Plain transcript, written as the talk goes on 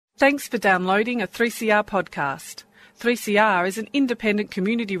Thanks for downloading a 3CR podcast. 3CR is an independent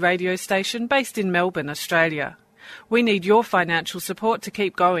community radio station based in Melbourne, Australia. We need your financial support to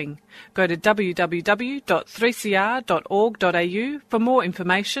keep going. Go to www.3cr.org.au for more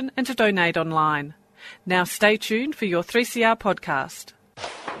information and to donate online. Now stay tuned for your 3CR podcast.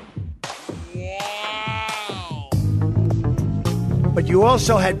 But you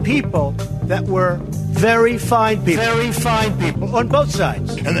also had people that were very fine people on both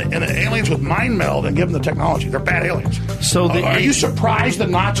sides. And the aliens with mind meld and give them the technology. They're bad aliens. So are you surprised the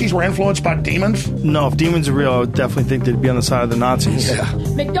Nazis were influenced by demons? No, if demons are real, I would definitely think they'd be on the side of the Nazis. Yeah.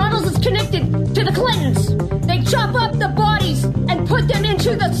 McDonald's is connected to the Clintons. They chop up the bodies and put them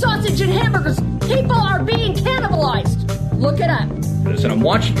into the sausage and hamburgers. People are being cannibalized. Look it up. And I'm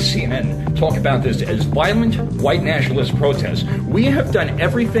watching CNN talk about this as violent white nationalist protests. We have done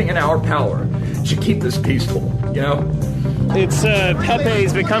everything in our power to keep this peaceful, you know? It's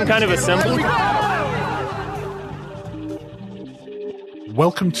Pepe's become kind of a symbol.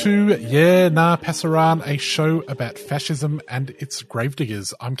 Welcome to Yeah Nah Pasaran, a show about fascism and its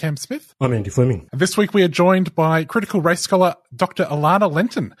gravediggers. I'm Cam Smith. I'm Andy Fleming. And this week we are joined by critical race scholar Dr. Alana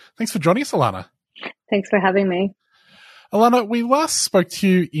Lentin. Thanks for joining us, Alana. Thanks for having me. Alana, we last spoke to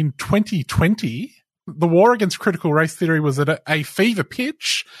you in 2020. The war against critical race theory was at a fever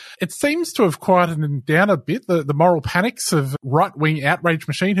pitch. It seems to have quieted down a bit. The moral panics of right-wing outrage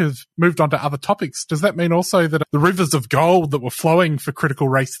machine have moved on to other topics. Does that mean also that the rivers of gold that were flowing for critical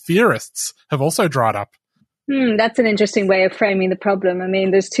race theorists have also dried up? That's an interesting way of framing the problem. I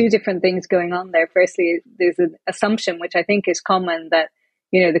mean, there's two different things going on there. Firstly, there's an assumption, which I think is common, that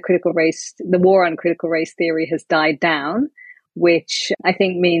the war on critical race theory has died down, which I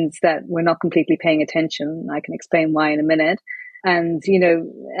think means that we're not completely paying attention. I can explain why in a minute. And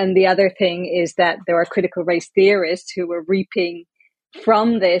the other thing is that there are critical race theorists who are reaping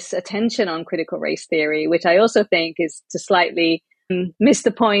from this attention on critical race theory, which I also think is to slightly miss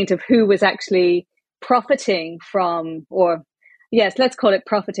the point of who was actually profiting from, or yes, let's call it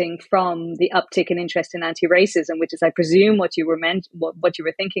profiting from the uptick in interest in anti-racism, which is, I presume, what you were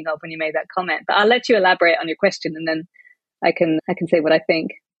thinking of when you made that comment. But I'll let you elaborate on your question, and then I can say what I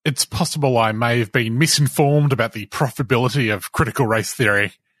think. It's possible I may have been misinformed about the profitability of critical race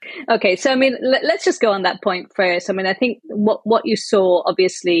theory. Okay, so I mean, let's just go on that point first. I mean, I think what you saw,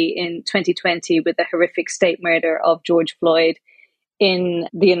 obviously, in 2020 with the horrific state murder of George Floyd in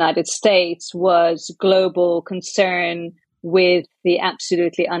the United States was global concern with the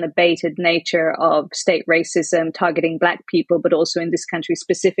absolutely unabated nature of state racism targeting Black people, but also in this country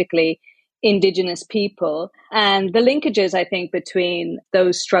specifically, Indigenous people. And the linkages, I think, between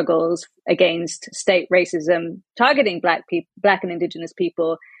those struggles against state racism targeting Black and Indigenous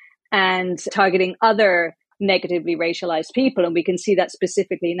people and targeting other negatively racialized people. And we can see that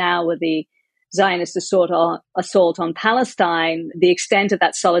specifically now with the Zionist assault on Palestine, the extent of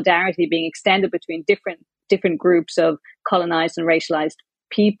that solidarity being extended between different groups of colonized and racialized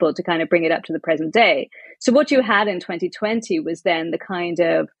people to kind of bring it up to the present day. So what you had in 2020 was then the kind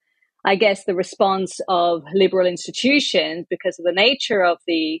of, I guess, the response of liberal institutions, because of the nature of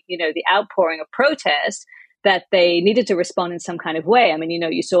the outpouring of protest, that they needed to respond in some kind of way. I mean,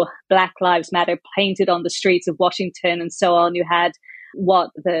 you saw Black Lives Matter painted on the streets of Washington and so on. You had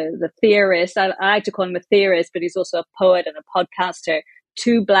what the theorist, I like to call him a theorist, but he's also a poet and a podcaster,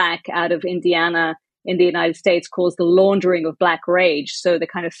 Too Black out of Indiana in the United States, calls the laundering of Black rage. So the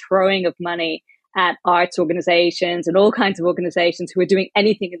kind of throwing of money at arts organizations and all kinds of organizations who are doing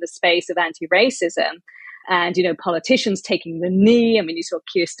anything in the space of anti-racism. And, politicians taking the knee. I mean, you saw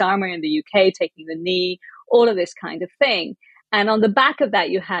Keir Starmer in the UK taking the knee, all of this kind of thing. And on the back of that,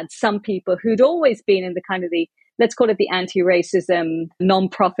 you had some people who'd always been in the kind of let's call it the anti-racism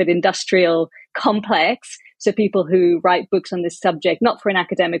non-profit industrial complex. So people who write books on this subject, not for an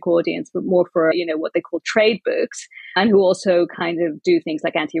academic audience, but more for, what they call trade books, and who also kind of do things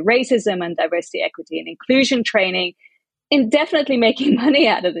like anti-racism and diversity, equity, and inclusion training, indefinitely making money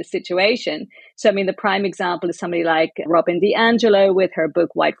out of this situation. So, I mean, the prime example is somebody like Robin DiAngelo with her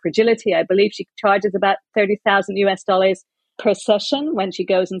book, White Fragility. I believe she charges about $30,000 per session when she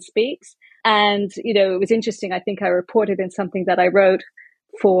goes and speaks. And, it was interesting. I think I reported in something that I wrote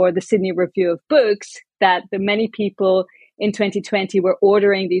for the Sydney Review of Books that the many people in 2020 were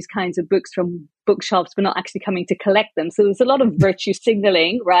ordering these kinds of books from bookshops, but not actually coming to collect them. So there's a lot of virtue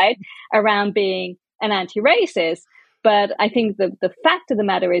signaling, right, around being an anti-racist. But I think the fact of the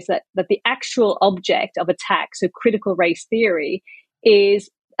matter is that the actual object of attack, so critical race theory, is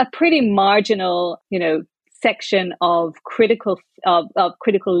a pretty marginal, section of critical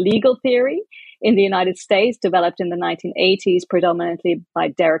legal theory. in the United States, developed in the 1980s, predominantly by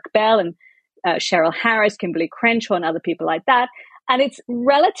Derek Bell and Cheryl Harris, Kimberly Crenshaw, and other people like that. And it's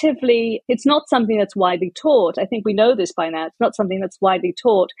not something that's widely taught. I think we know this by now. It's not something that's widely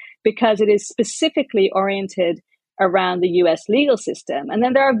taught because it is specifically oriented around the US legal system. And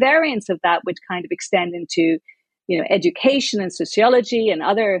then there are variants of that which kind of extend into, education and sociology and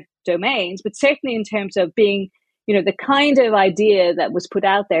other domains, but certainly in terms of being, the kind of idea that was put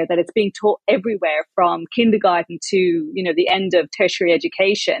out there that it's being taught everywhere from kindergarten to, the end of tertiary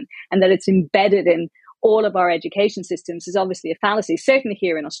education, and that it's embedded in all of our education systems is obviously a fallacy, certainly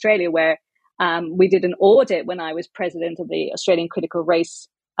here in Australia, where we did an audit when I was president of the Australian Critical Race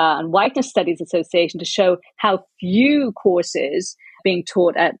and Whiteness Studies Association to show how few courses being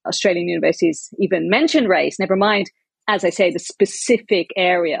taught at Australian universities even mention race, never mind, as I say, the specific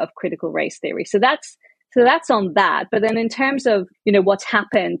area of critical race theory. So that's on that. But then in terms of, what's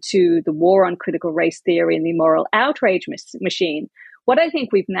happened to the war on critical race theory and the moral outrage machine, what I think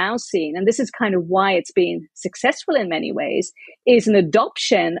we've now seen, and this is kind of why it's been successful in many ways, is an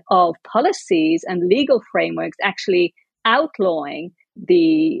adoption of policies and legal frameworks actually outlawing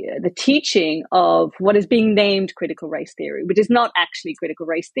the teaching of what is being named critical race theory, which is not actually critical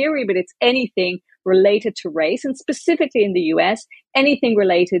race theory, but it's anything related to race, and specifically in the US, anything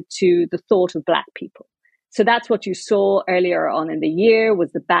related to the thought of Black people. So that's what you saw earlier on in the year,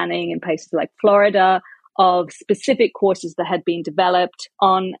 was the banning in places like Florida of specific courses that had been developed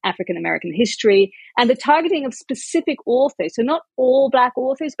on African American history, and the targeting of specific authors. So not all Black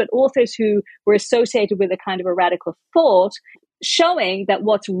authors, but authors who were associated with a kind of a radical thought, showing that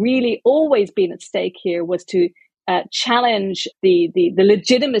what's really always been at stake here was to challenge the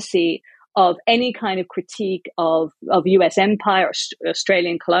legitimacy of any kind of critique of US empire,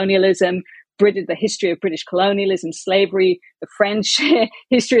 Australian colonialism, the history of British colonialism, slavery, the French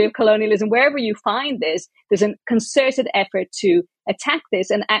history of colonialism. Wherever you find this, there's a concerted effort to attack this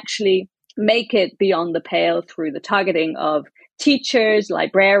and actually make it beyond the pale through the targeting of teachers,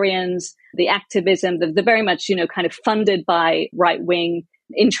 librarians, the activism, the very much, kind of funded by right-wing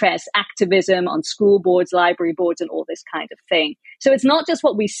interest activism on school boards, library boards, and all this kind of thing. So it's not just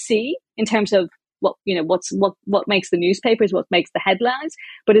what we see in terms of what makes the newspapers, what makes the headlines,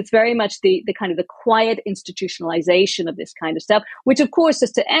 but it's very much the kind of the quiet institutionalization of this kind of stuff, which of course,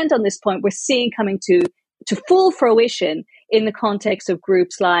 just to end on this point, we're seeing coming to full fruition in the context of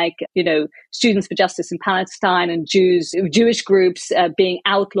groups like, Students for Justice in Palestine and Jewish groups being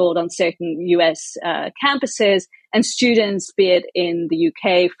outlawed on certain US campuses, and students, be it in the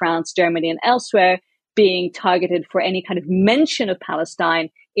UK, France, Germany, and elsewhere, being targeted for any kind of mention of Palestine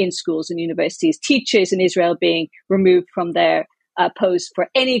in schools and universities, teachers in Israel being removed from their posts for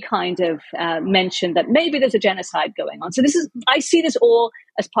any kind of mention that maybe there's a genocide going on. So I see this all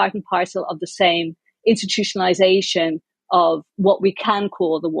as part and parcel of the same institutionalization of what we can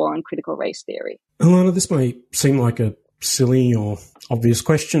call the war on critical race theory. Alana, this may seem like a silly or obvious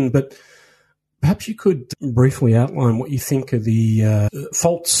question, but perhaps you could briefly outline what you think are the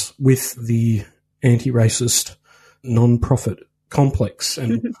faults with the anti-racist non-profit complex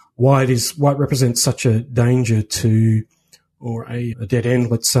and why it represents such a danger to, or a dead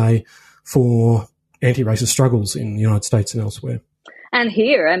end, let's say, for anti-racist struggles in the United States and elsewhere. And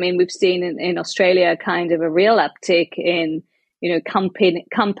here, we've seen in Australia kind of a real uptick in,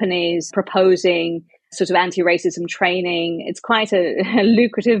 companies proposing sort of anti-racism training. It's quite a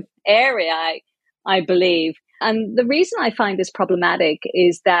lucrative area, I believe. And the reason I find this problematic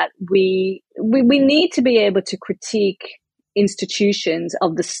is that we need to be able to critique institutions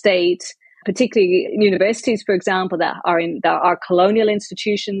of the state, particularly universities, for example, that are colonial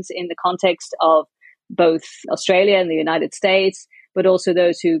institutions in the context of both Australia and the United States, but also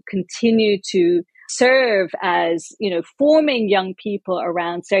those who continue to serve as, forming young people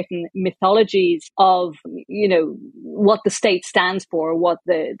around certain mythologies of, what the state stands for, what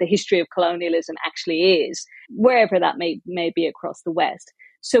the history of colonialism actually is, wherever that may be across the West.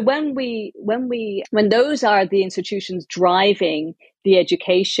 So when those are the institutions driving the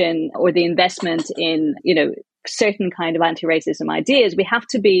education or the investment in, certain kind of anti-racism ideas, we have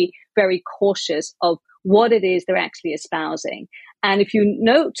to be very cautious of what it is they're actually espousing. And if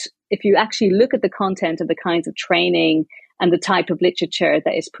you actually look at the content of the kinds of training and the type of literature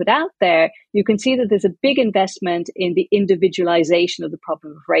that is put out there, you can see that there's a big investment in the individualization of the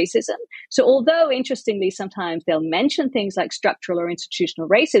problem of racism. So although, interestingly, sometimes they'll mention things like structural or institutional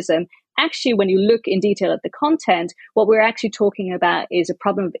racism, actually, when you look in detail at the content, what we're actually talking about is a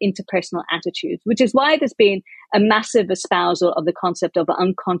problem of interpersonal attitudes, which is why there's been a massive espousal of the concept of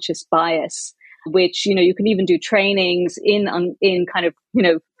unconscious bias, which, you can even do trainings in kind of,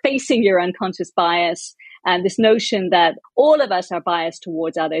 facing your unconscious bias and this notion that all of us are biased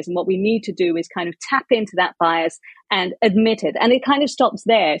towards others. And what we need to do is kind of tap into that bias and admit it. And it kind of stops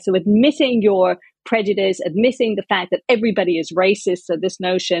there. So admitting your prejudice, admitting the fact that everybody is racist. So this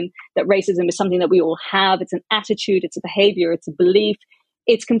notion that racism is something that we all have. It's an attitude, it's a behavior, it's a belief.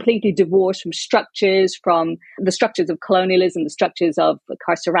 It's completely divorced from the structures of colonialism, the structures of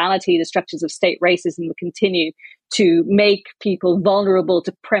carcerality, the structures of state racism that continue to make people vulnerable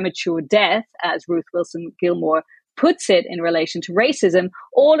to premature death, as Ruth Wilson Gilmore puts it in relation to racism.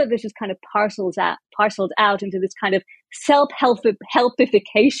 All of this is kind of parceled out into this kind of self-helpification,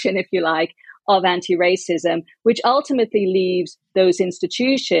 if you like, of anti-racism, which ultimately leaves those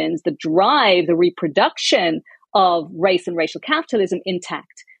institutions that drive the reproduction of race and racial capitalism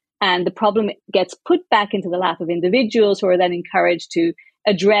intact. And the problem gets put back into the lap of individuals who are then encouraged to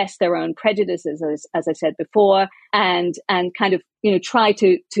address their own prejudices, as I said before, and kind of, try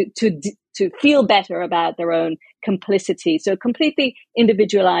to feel better about their own complicity. So a completely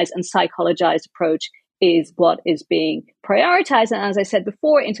individualized and psychologized approach is what is being prioritized. And as I said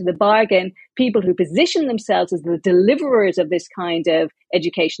before, into the bargain, people who position themselves as the deliverers of this kind of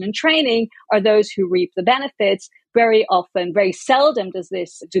education and training are those who reap the benefits. Very often, very seldom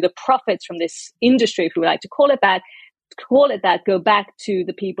do the profits from this industry, if we like to call it that, go back to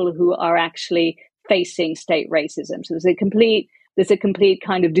the people who are actually facing state racism. So there's a complete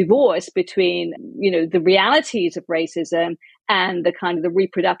kind of divorce between, the realities of racism and the kind of the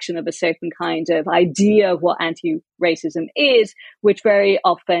reproduction of a certain kind of idea of what anti-racism is, which very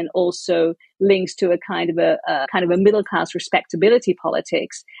often also links to a kind of a middle-class respectability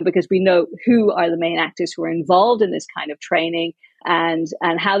politics, because we know who are the main actors who are involved in this kind of training and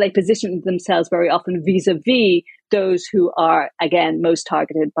how they position themselves very often vis-a-vis those who are, again, most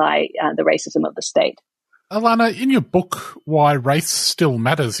targeted by the racism of the state. Alana, in your book, Why Race Still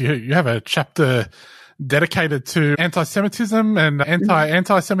Matters, you have a chapter dedicated to anti-Semitism and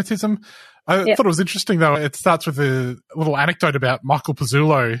anti-Semitism. I thought it was interesting, though. It starts with a little anecdote about Michael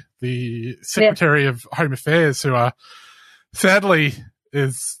Pizzullo, the Secretary of Home Affairs, who sadly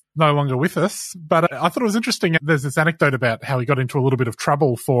is no longer with us. But I thought it was interesting. There's this anecdote about how he got into a little bit of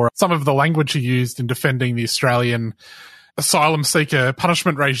trouble for some of the language he used in defending the Australian asylum seeker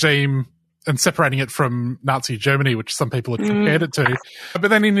punishment regime and separating it from Nazi Germany, which some people had compared it to. But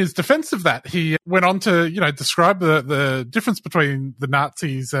then in his defense of that, he went on to, describe the difference between the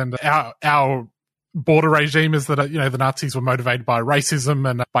Nazis and our border regime is that, the Nazis were motivated by racism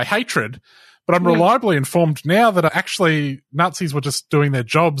and by hatred. But I'm reliably informed now that actually Nazis were just doing their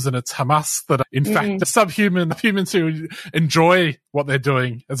jobs, and it's Hamas that are, in fact, subhuman humans who enjoy what they're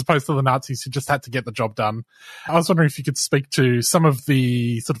doing, as opposed to the Nazis who just had to get the job done. I was wondering if you could speak to some of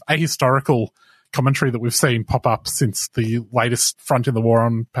the sort of ahistorical commentary that we've seen pop up since the latest front in the war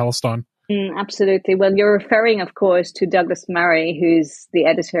on Palestine. Absolutely. Well, you're referring, of course, to Douglas Murray, who's the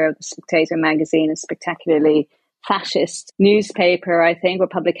editor of the Spectator magazine, a spectacularly fascist newspaper, I think, or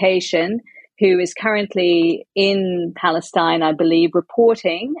publication, who is currently in Palestine, I believe,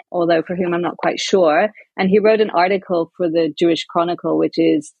 reporting, although for whom I'm not quite sure. And he wrote an article for the Jewish Chronicle, which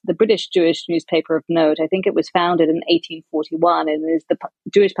is the British Jewish newspaper of note. I think it was founded in 1841 and is the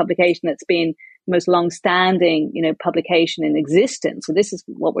Jewish publication that's been the most long-standing, publication in existence. So this is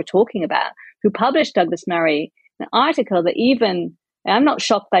what we're talking about. Who published Douglas Murray, an article that even, I'm not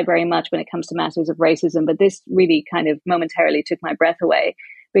shocked by very much when it comes to matters of racism, but this really kind of momentarily took my breath away.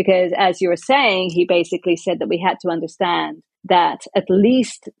 Because as you were saying, he basically said that we had to understand that at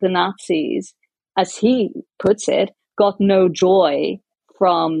least the Nazis, as he puts it, got no joy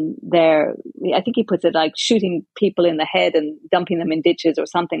from their, I think he puts it like shooting people in the head and dumping them in ditches or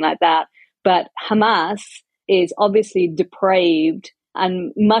something like that. But Hamas is obviously depraved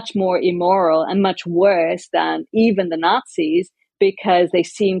and much more immoral and much worse than even the Nazis, because they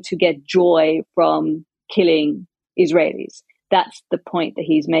seem to get joy from killing Israelis. That's the point that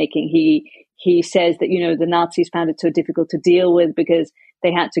he's making. He says that, the Nazis found it so difficult to deal with because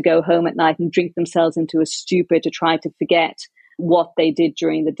they had to go home at night and drink themselves into a stupor to try to forget what they did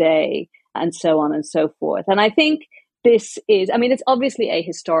during the day, and so on and so forth. And I think this is, it's obviously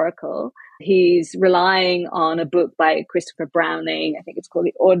ahistorical. He's relying on a book by Christopher Browning. I think it's called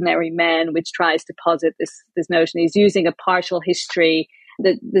The Ordinary Men, which tries to posit this notion. He's using a partial history.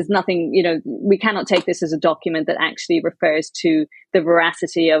 There's nothing, we cannot take this as a document that actually refers to the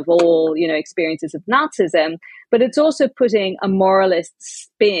veracity of all, experiences of Nazism, but it's also putting a moralist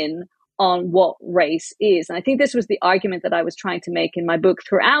spin on what race is. And I think this was the argument that I was trying to make in my book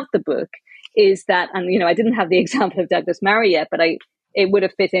throughout the book, is that, and, I didn't have the example of Douglas Murray yet, but I it would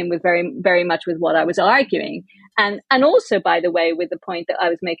have fit in with very, very much with what I was arguing. And also, by the way, with the point that I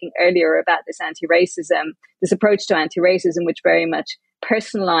was making earlier about this anti-racism, this approach to anti-racism, which very much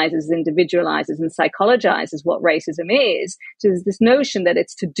personalizes, individualizes, and psychologizes what racism is. So there's this notion that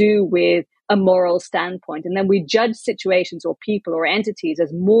it's to do with a moral standpoint. And then we judge situations or people or entities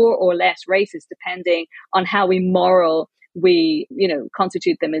as more or less racist, depending on how immoral we,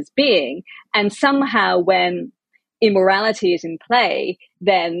 constitute them as being. And somehow when immorality is in play,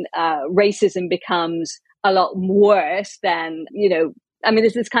 then racism becomes a lot worse than,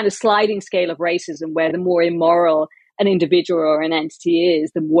 there's this kind of sliding scale of racism where the more immoral an individual or an entity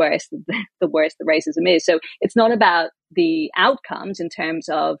is, the worse the racism is. So it's not about the outcomes in terms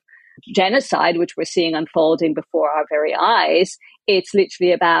of genocide, which we're seeing unfolding before our very eyes. It's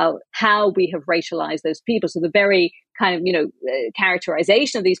literally about how we have racialized those people. So the very kind of,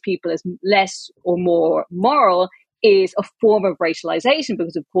 characterization of these people as less or more moral is a form of racialization,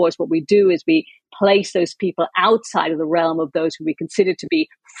 because of course what we do is we place those people outside of the realm of those who we consider to be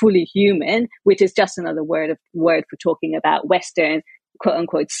fully human, which is just another word for talking about Western, quote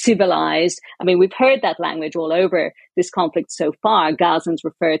unquote, civilized. I mean, we've heard that language all over this conflict so far. Gazans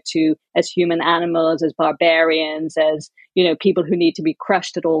referred to as human animals, as barbarians, as, people who need to be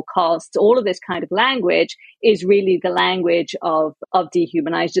crushed at all costs. All of this kind of language is really the language of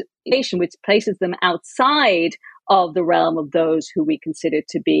dehumanization, which places them outside of the realm of those who we consider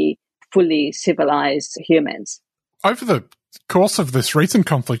to be fully civilized humans. Over the course of this recent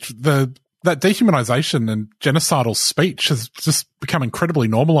conflict, that dehumanization and genocidal speech has just become incredibly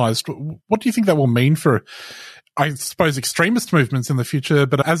normalized. What do you think that will mean for, I suppose, extremist movements in the future,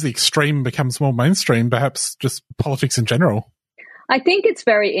 but as the extreme becomes more mainstream, perhaps just politics in general? I think it's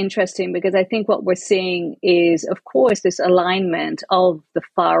very interesting because I think what we're seeing is, of course, this alignment of the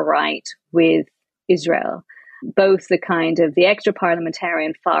far right with Israel. Both the kind of the extra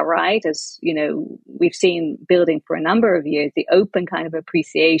parliamentarian far right, as we've seen building for a number of years, the open kind of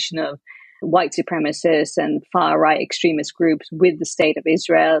appreciation of white supremacists and far right extremist groups with the state of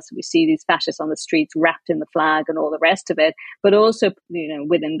Israel. So we see these fascists on the streets wrapped in the flag and all the rest of it. But also,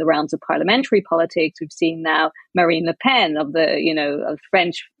 within the realms of parliamentary politics, we've seen now Marine Le Pen of the, of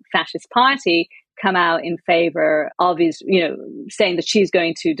French fascist party come out in favor of saying that she's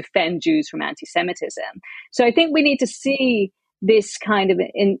going to defend Jews from anti-Semitism. So I think we need to see this kind of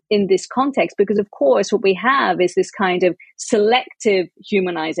in this context, because of course what we have is this kind of selective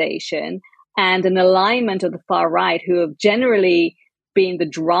humanization and an alignment of the far right, who have generally been the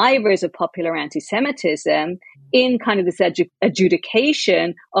drivers of popular anti-Semitism, in kind of this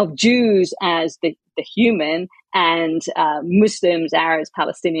adjudication of Jews as the human and Muslims, Arabs,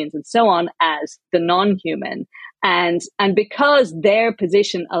 Palestinians, and so on as the non-human. And because their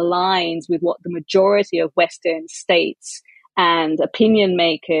position aligns with what the majority of Western states and opinion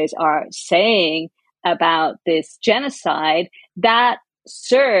makers are saying about this genocide, that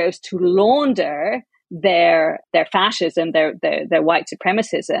serves to launder their fascism, their white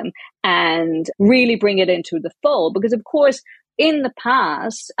supremacism, and really bring it into the fold. Because of course, in the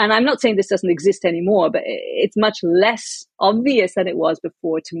past, and I'm not saying this doesn't exist anymore, but it's much less obvious than it was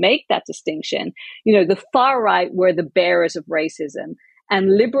before to make that distinction. The far right were the bearers of racism,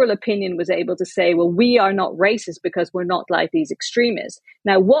 and liberal opinion was able to say, well, we are not racist because we're not like these extremists.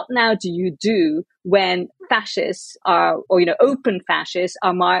 Now, what now do you do when fascists open fascists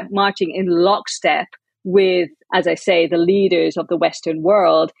are marching in lockstep with, as I say, the leaders of the Western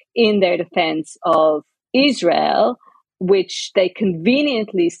world in their defense of Israel, which they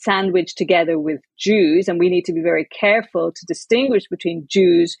conveniently sandwich together with Jews? And we need to be very careful to distinguish between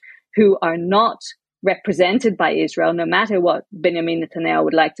Jews who are not represented by Israel, no matter what Benjamin Netanyahu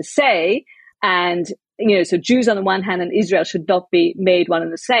would like to say. And, so Jews on the one hand and Israel should not be made one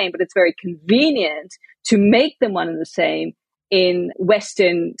and the same, but it's very convenient to make them one and the same in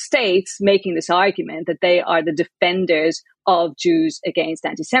Western states, making this argument that they are the defenders of Jews against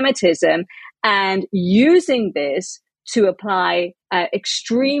anti-Semitism, and using this to apply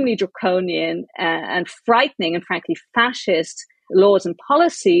extremely draconian and frightening and frankly fascist laws and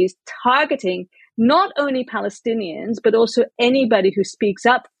policies targeting not only Palestinians, but also anybody who speaks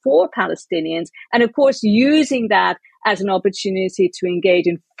up for Palestinians. And of course, using that as an opportunity to engage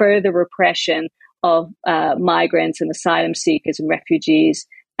in further repression of migrants and asylum seekers and refugees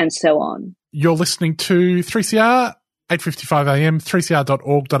and so on. You're listening to 3CR, 8:55 a.m,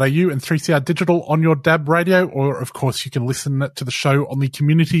 3cr.org.au and 3CR Digital on your DAB radio, or of course you can listen to the show on the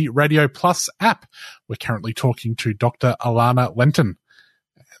Community Radio Plus app. We're currently talking to Dr. Alana Lentin.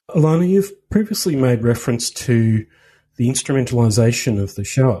 Alana, you've previously made reference to the instrumentalization of the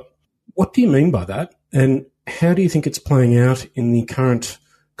Shoah. What do you mean by that? And How do you think it's playing out in the current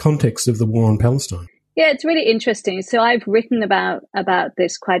context of the war on Palestine? Yeah, it's really interesting. So I've written about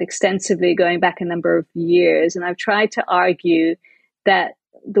this quite extensively going back a number of years, and I've tried to argue that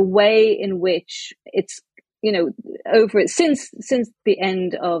the way in which it's, since the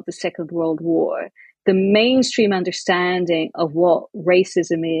end of the Second World War, the mainstream understanding of what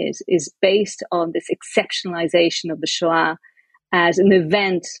racism is based on this exceptionalization of the Shoah as an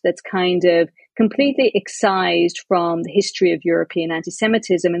event that's kind of completely excised from the history of European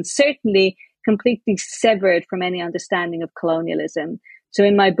anti-Semitism, and certainly completely severed from any understanding of colonialism. So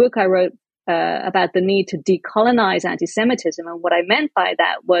in my book, I wrote about the need to decolonize anti-Semitism. And what I meant by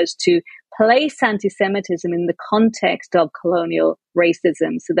that was to place anti-Semitism in the context of colonial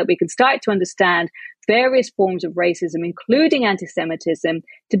racism so that we can start to understand various forms of racism, including anti-Semitism,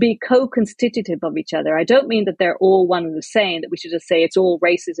 to be co-constitutive of each other. I don't mean that they're all one and the same, that we should just say it's all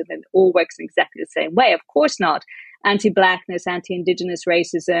racism and it all works in exactly the same way. Of course not. Anti-Blackness, anti-Indigenous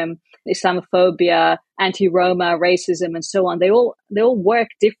racism, Islamophobia, anti-Roma racism, and so on. They all work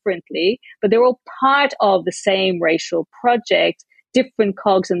differently, but they're all part of the same racial project, different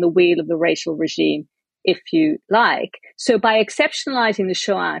cogs in the wheel of the racial regime, if you like. So by exceptionalizing the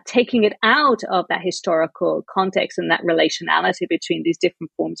Shoah, taking it out of that historical context and that relationality between these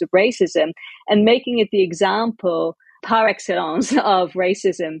different forms of racism, and making it the example par excellence of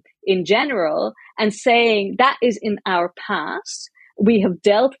racism in general, and saying that is in our past. We have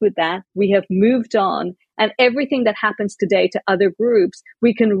dealt with that. We have moved on, and everything that happens today to other groups,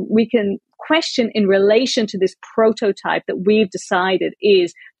 we can question in relation to this prototype that we've decided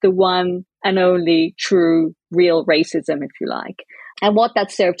is the one and only true, real racism, if you like. And what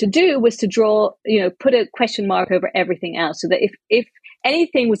that served to do was to draw, put a question mark over everything else, so that if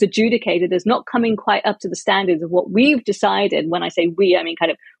anything was adjudicated as not coming quite up to the standards of what we've decided, when I say we, I mean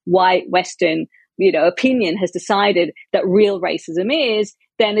kind of white Western, opinion has decided that real racism is,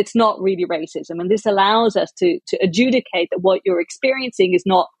 then it's not really racism. And this allows us to adjudicate that what you're experiencing is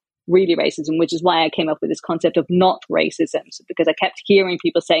not really racism, which is why I came up with this concept of not racism, because I kept hearing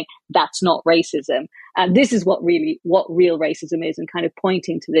people saying that's not racism. And this is what real racism is, and kind of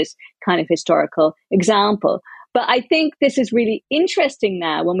pointing to this kind of historical example. But I think this is really interesting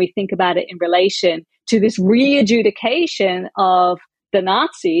now when we think about it in relation to this re-adjudication of the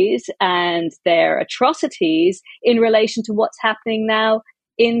Nazis and their atrocities in relation to what's happening now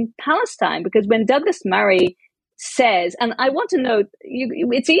in Palestine. Because when Douglas Murray says, and I want to note,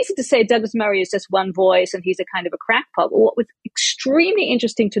 it's easy to say Douglas Murray is just one voice and he's a kind of a crackpot. But what was extremely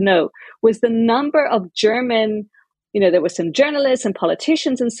interesting to note was the number of German, there were some journalists and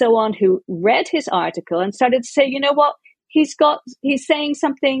politicians and so on who read his article and started to say, you know what, he's saying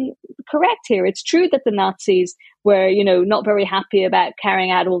something correct here. It's true that the Nazis were, not very happy about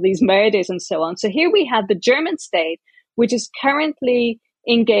carrying out all these murders and so on. So here we have the German state, which is currently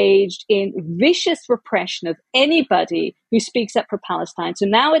engaged in vicious repression of anybody who speaks up for Palestine. So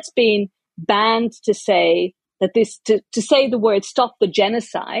now it's been banned to say that to say the word stop the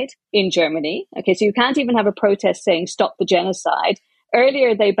genocide in Germany. Okay, so you can't even have a protest saying stop the genocide.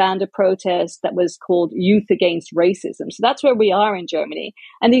 Earlier, they banned a protest that was called Youth Against Racism. So that's where we are in Germany.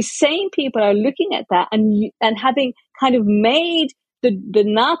 And these same people are looking at that and having kind of made the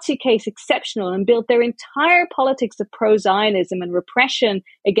Nazi case exceptional and built their entire politics of pro-Zionism and repression,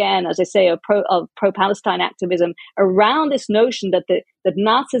 again, as I say, of pro-Palestine activism around this notion that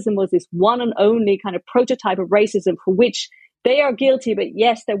Nazism was this one and only kind of prototype of racism for which they are guilty, but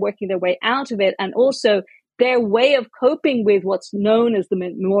yes, they're working their way out of it. And also their way of coping with what's known as the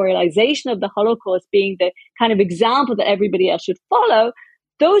memorialization of the Holocaust being the kind of example that everybody else should follow.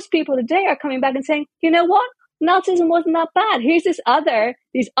 Those people today are coming back and saying, you know what? Nazism wasn't that bad. Here's these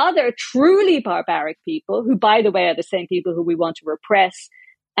other truly barbaric people who, by the way, are the same people who we want to repress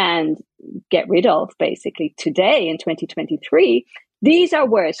and get rid of, basically, today in 2023. These are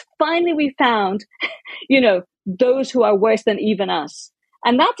worse. Finally, we found, those who are worse than even us.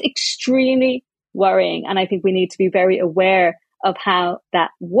 And that's extremely worrying. And I think we need to be very aware of how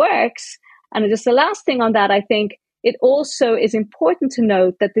that works. And just the last thing on that, I think it also is important to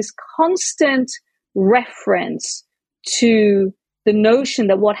note that this constant reference to the notion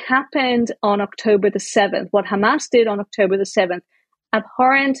that what happened on October the 7th, what Hamas did on October the 7th,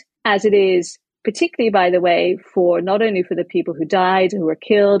 abhorrent as it is, particularly, by the way, for not only for the people who died, who were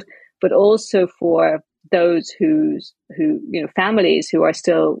killed, but also for those who families who are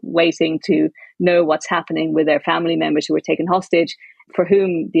still waiting to know what's happening with their family members who were taken hostage, for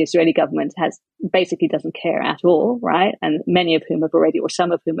whom the Israeli government basically doesn't care at all, right? And many of whom have already, or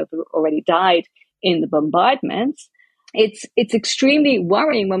some of whom have already died in the bombardments. it's extremely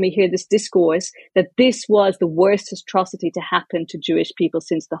worrying when we hear this discourse that this was the worst atrocity to happen to Jewish people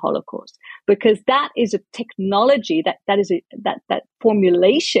since the Holocaust, because that is a technology that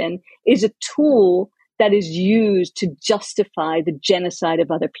formulation is a tool that is used to justify the genocide of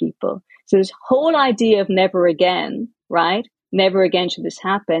other people. So this whole idea of never again, right? Never again should this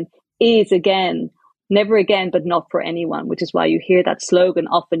happen is again, never again, but not for anyone, which is why you hear that slogan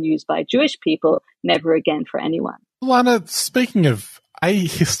often used by Jewish people, never again for anyone. Lana, speaking of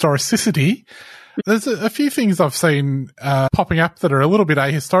ahistoricity, there's a few things I've seen popping up that are a little bit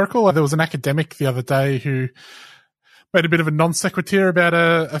ahistorical. There was an academic the other day who made a bit of a non sequitur about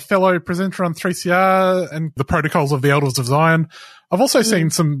a fellow presenter on 3CR and the protocols of the Elders of Zion. I've also seen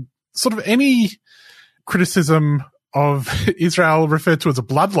some sort of any criticism of Israel referred to as a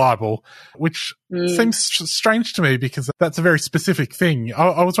blood libel, which seems strange to me because that's a very specific thing.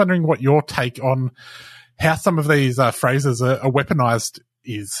 I was wondering what your take on how some of these phrases are weaponized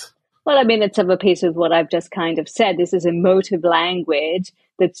is. Well, I mean, it's of a piece of what I've just kind of said. This is emotive language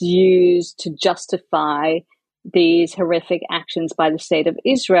that's used to justify these horrific actions by the state of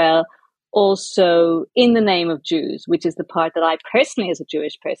Israel, also in the name of Jews, which is the part that I personally, as a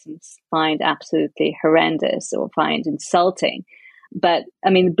Jewish person, find absolutely horrendous or find insulting. But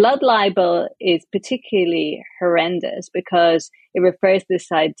I mean, blood libel is particularly horrendous because it refers to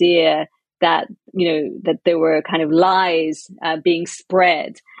this idea that, that there were kind of lies being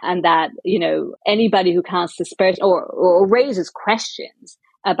spread, and that, anybody who casts aspersions or raises questions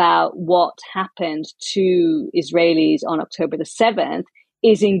about what happened to Israelis on October the 7th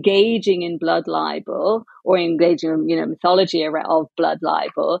is engaging in blood libel or engaging in, mythology of blood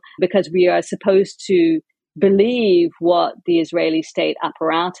libel, because we are supposed to believe what the Israeli state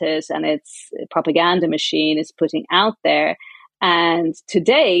apparatus and its propaganda machine is putting out there. And to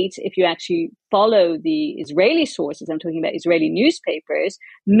date, if you actually follow the Israeli sources, I'm talking about Israeli newspapers,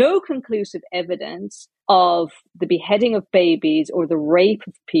 no conclusive evidence of the beheading of babies or the rape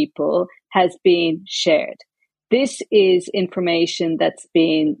of people has been shared. This is information that's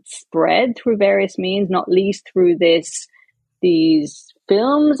been spread through various means, not least through these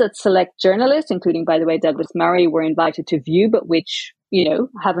films that select journalists, including, by the way, Douglas Murray, were invited to view, but which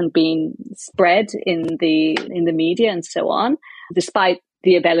haven't been spread in the media and so on, despite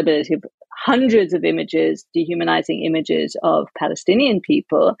the availability of hundreds of images, dehumanizing images of Palestinian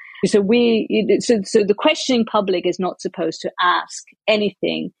people. So the questioning public is not supposed to ask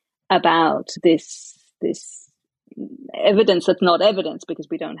anything about this evidence that's not evidence, because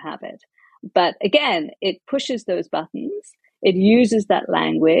we don't have it. But again, it pushes those buttons. It uses that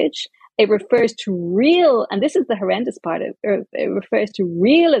language. It refers to real, and this is the horrendous part, it refers to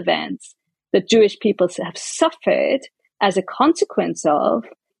real events that Jewish people have suffered as a consequence of,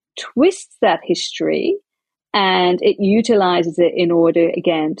 twists that history, and it utilizes it in order,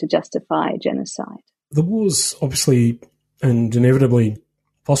 again, to justify genocide. The war's obviously and inevitably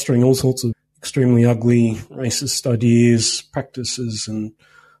fostering all sorts of extremely ugly racist ideas, practices and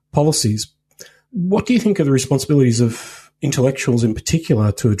policies. What do you think are the responsibilities of intellectuals in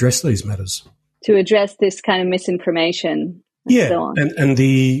particular to address these matters? To address this kind of misinformation and so on. And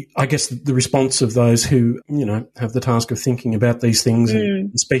I guess the response of those who, have the task of thinking about these things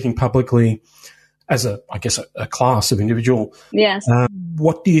and speaking publicly as a class of individual. Yes.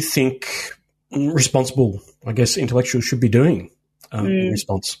 What do you think responsible, intellectuals should be doing in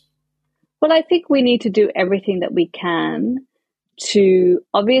response? Well, I think we need to do everything that we can to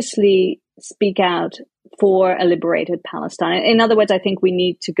obviously speak out for a liberated Palestine. In other words, I think we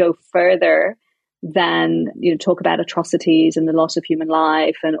need to go further than talk about atrocities and the loss of human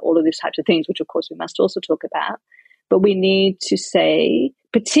life and all of these types of things, which of course we must also talk about. But we need to say,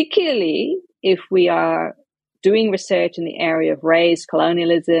 particularly if we are doing research in the area of race,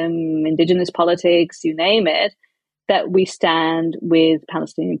 colonialism, indigenous politics, you name it, that we stand with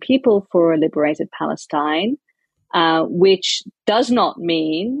Palestinian people for a liberated Palestine, which does not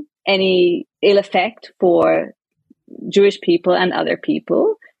mean any ill effect for Jewish people and other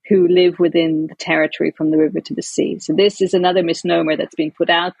people who live within the territory from the river to the sea. So this is another misnomer that's being put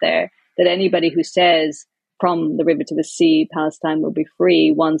out there, that anybody who says from the river to the sea, Palestine will be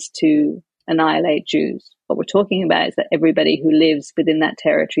free, wants to annihilate Jews. What we're talking about is that everybody who lives within that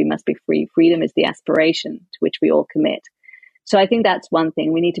territory must be free. Freedom is the aspiration to which we all commit. So I think that's one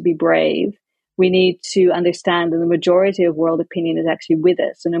thing. We need to be brave. We need to understand that the majority of world opinion is actually with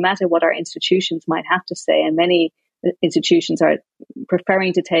us. So no matter what our institutions might have to say, and many institutions are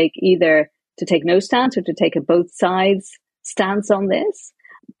preferring to take either to take no stance or to take a both sides stance on this.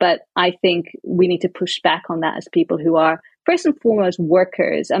 But I think we need to push back on that as people who are first and foremost,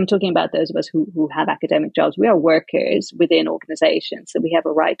 workers. I'm talking about those of us who have academic jobs. We are workers within organizations, so we have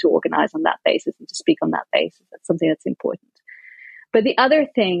a right to organize on that basis and to speak on that basis. That's something that's important. But the other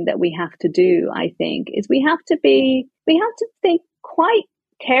thing that we have to do, I think, is we have to think quite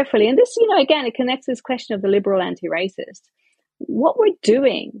carefully. And this, again, it connects to this question of the liberal anti-racist. What we're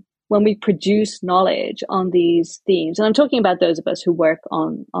doing when we produce knowledge on these themes, and I'm talking about those of us who work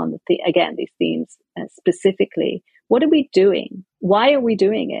on these themes specifically, what are we doing? Why are we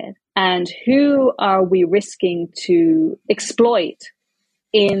doing it? And who are we risking to exploit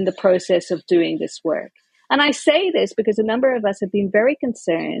in the process of doing this work? And I say this because a number of us have been very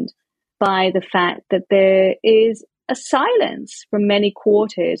concerned by the fact that there is a silence from many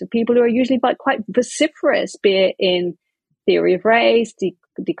quarters of people who are usually quite vociferous, be it in theory of race,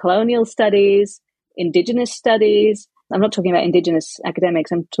 decolonial studies, indigenous studies. I'm not talking about indigenous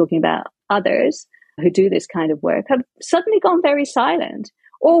academics, I'm talking about others who do this kind of work, have suddenly gone very silent,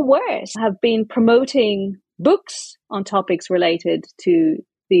 or worse, have been promoting books on topics related to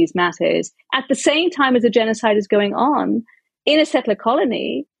these matters at the same time as the genocide is going on in a settler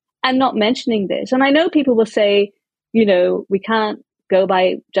colony and not mentioning this. And I know people will say, we can't go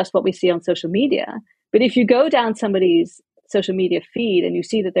by just what we see on social media. But if you go down somebody's social media feed and you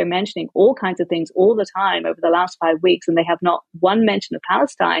see that they're mentioning all kinds of things all the time over the last 5 weeks and they have not one mention of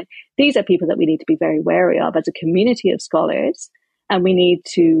Palestine, these are people that we need to be very wary of as a community of scholars. And we need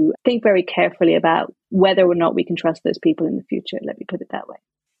to think very carefully about whether or not we can trust those people in the future. Let me put it that way.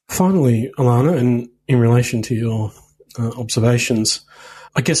 Finally, Alana, and in relation to your observations,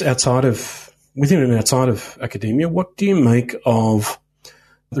 I guess within and outside of academia, what do you make of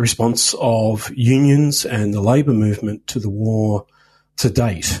the response of unions and the labour movement to the war to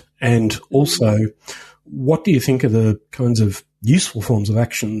date? And also, what do you think are the kinds of useful forms of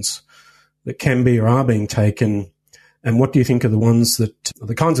actions that can be or are being taken? And what do you think are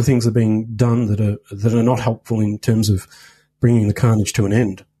the kinds of things that are being done that are not helpful in terms of bringing the carnage to an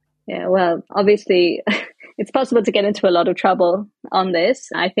end? Yeah, well, obviously, it's possible to get into a lot of trouble on this.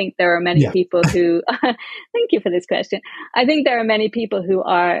 I think there are many people who, thank you for this question. I think there are many people who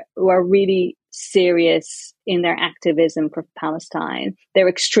are really serious in their activism for Palestine. They're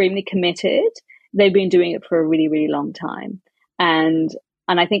extremely committed. They've been doing it for a really, really long time. And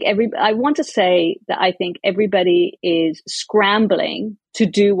I think I want to say that I think everybody is scrambling to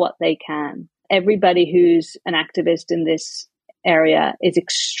do what they can. Everybody who's an activist in this area is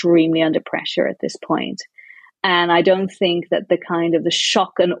extremely under pressure at this point. And I don't think that the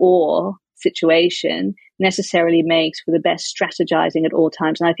shock and awe situation necessarily makes for the best strategizing at all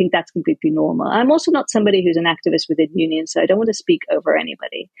times. And I think that's completely normal. I'm also not somebody who's an activist within unions, so I don't want to speak over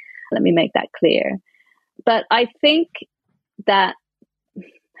anybody. Let me make that clear. But I think that,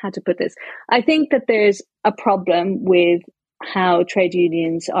 how to put this? I think that there's a problem with how trade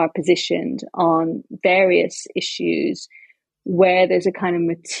unions are positioned on various issues where there's a kind of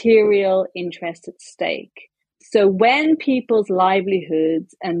material interest at stake. So when people's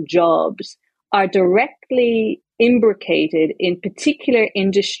livelihoods and jobs are directly imbricated in particular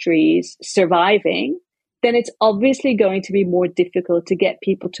industries surviving, then it's obviously going to be more difficult to get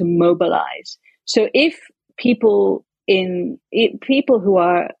people to mobilize. So if people who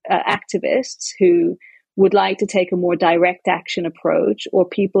are activists who would like to take a more direct action approach, or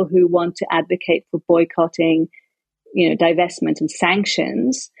people who want to advocate for boycotting, divestment and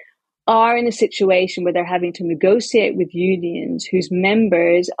sanctions, are in a situation where they're having to negotiate with unions whose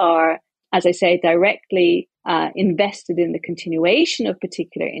members are, as I say, directly invested in the continuation of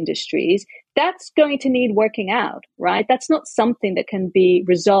particular industries, that's going to need working out, right? That's not something that can be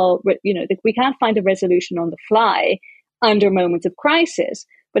resolved. We can't find a resolution on the fly under moments of crisis.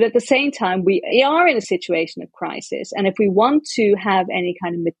 But at the same time, we are in a situation of crisis. And if we want to have any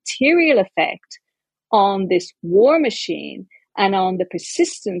kind of material effect on this war machine and on the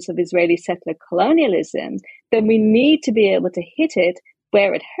persistence of Israeli settler colonialism, then we need to be able to hit it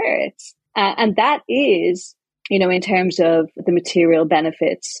where it hurts. And that is, in terms of the material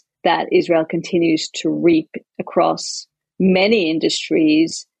benefits that Israel continues to reap across many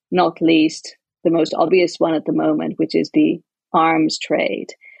industries, not least the most obvious one at the moment, which is the arms trade.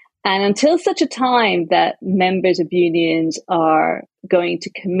 And until such a time that members of unions are going to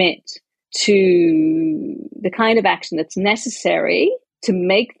commit to the kind of action that's necessary to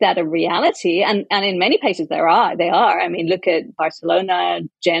make that a reality, and in many places they are. I mean, look at Barcelona,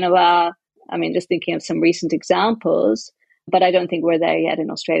 Genoa. I mean, just thinking of some recent examples. But I don't think we're there yet in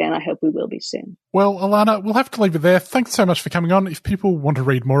Australia, and I hope we will be soon. Well, Alana, we'll have to leave it there. Thanks so much for coming on. If people want to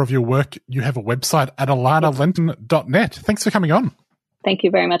read more of your work, you have a website at alanalentin.net. Thanks for coming on. Thank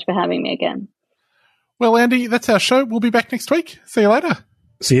you very much for having me again. Well, Andy, that's our show. We'll be back next week. See you later.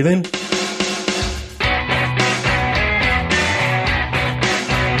 See you then.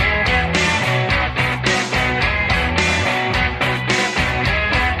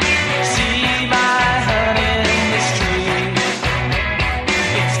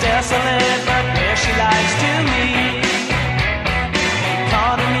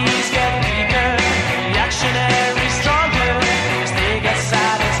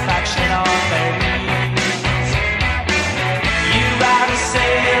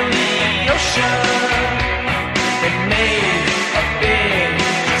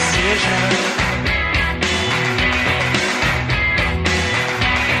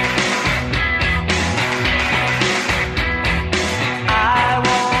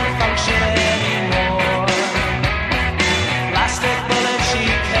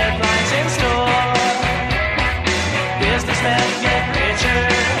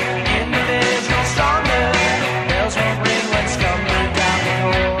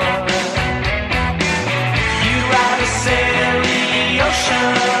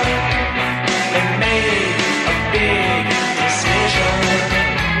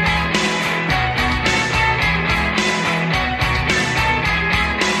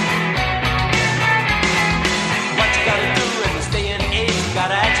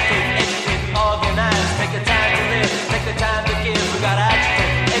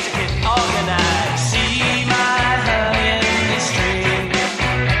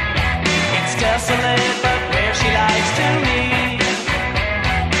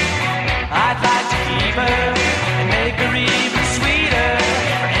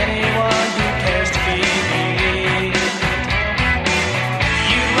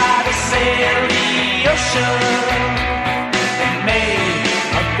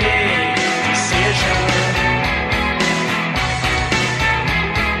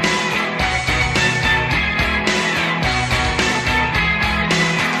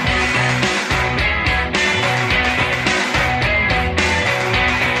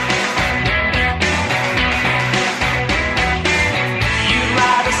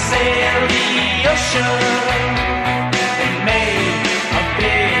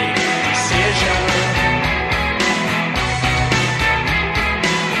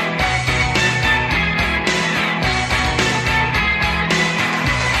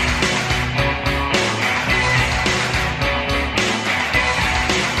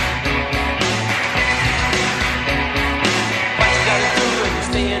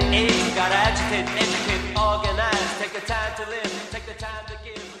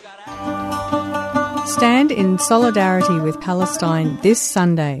 Stand in solidarity with Palestine this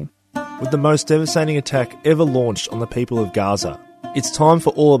Sunday. With the most devastating attack ever launched on the people of Gaza, it's time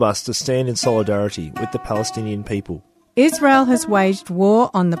for all of us to stand in solidarity with the Palestinian people. Israel has waged war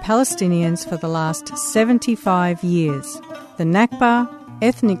on the Palestinians for the last 75 years. The Nakba,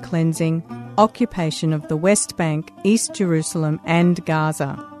 ethnic cleansing, occupation of the West Bank, East Jerusalem and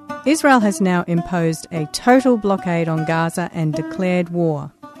Gaza. Israel has now imposed a total blockade on Gaza and declared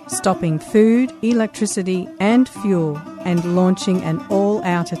war, stopping food, electricity and fuel and launching an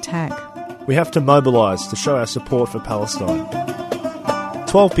all-out attack. We have to mobilise to show our support for Palestine.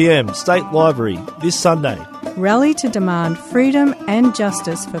 12 p.m, State Library, this Sunday. Rally to demand freedom and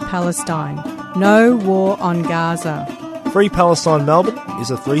justice for Palestine. No war on Gaza. Free Palestine Melbourne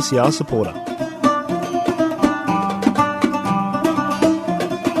is a 3CR supporter.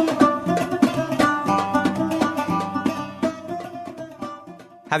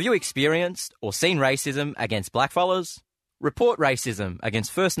 Have you experienced or seen racism against blackfellas? Report racism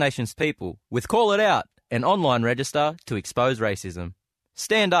against First Nations people with Call It Out, an online register to expose racism.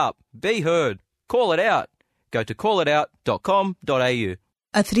 Stand up, be heard, call it out. Go to callitout.com.au.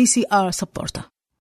 A 3CR supporter.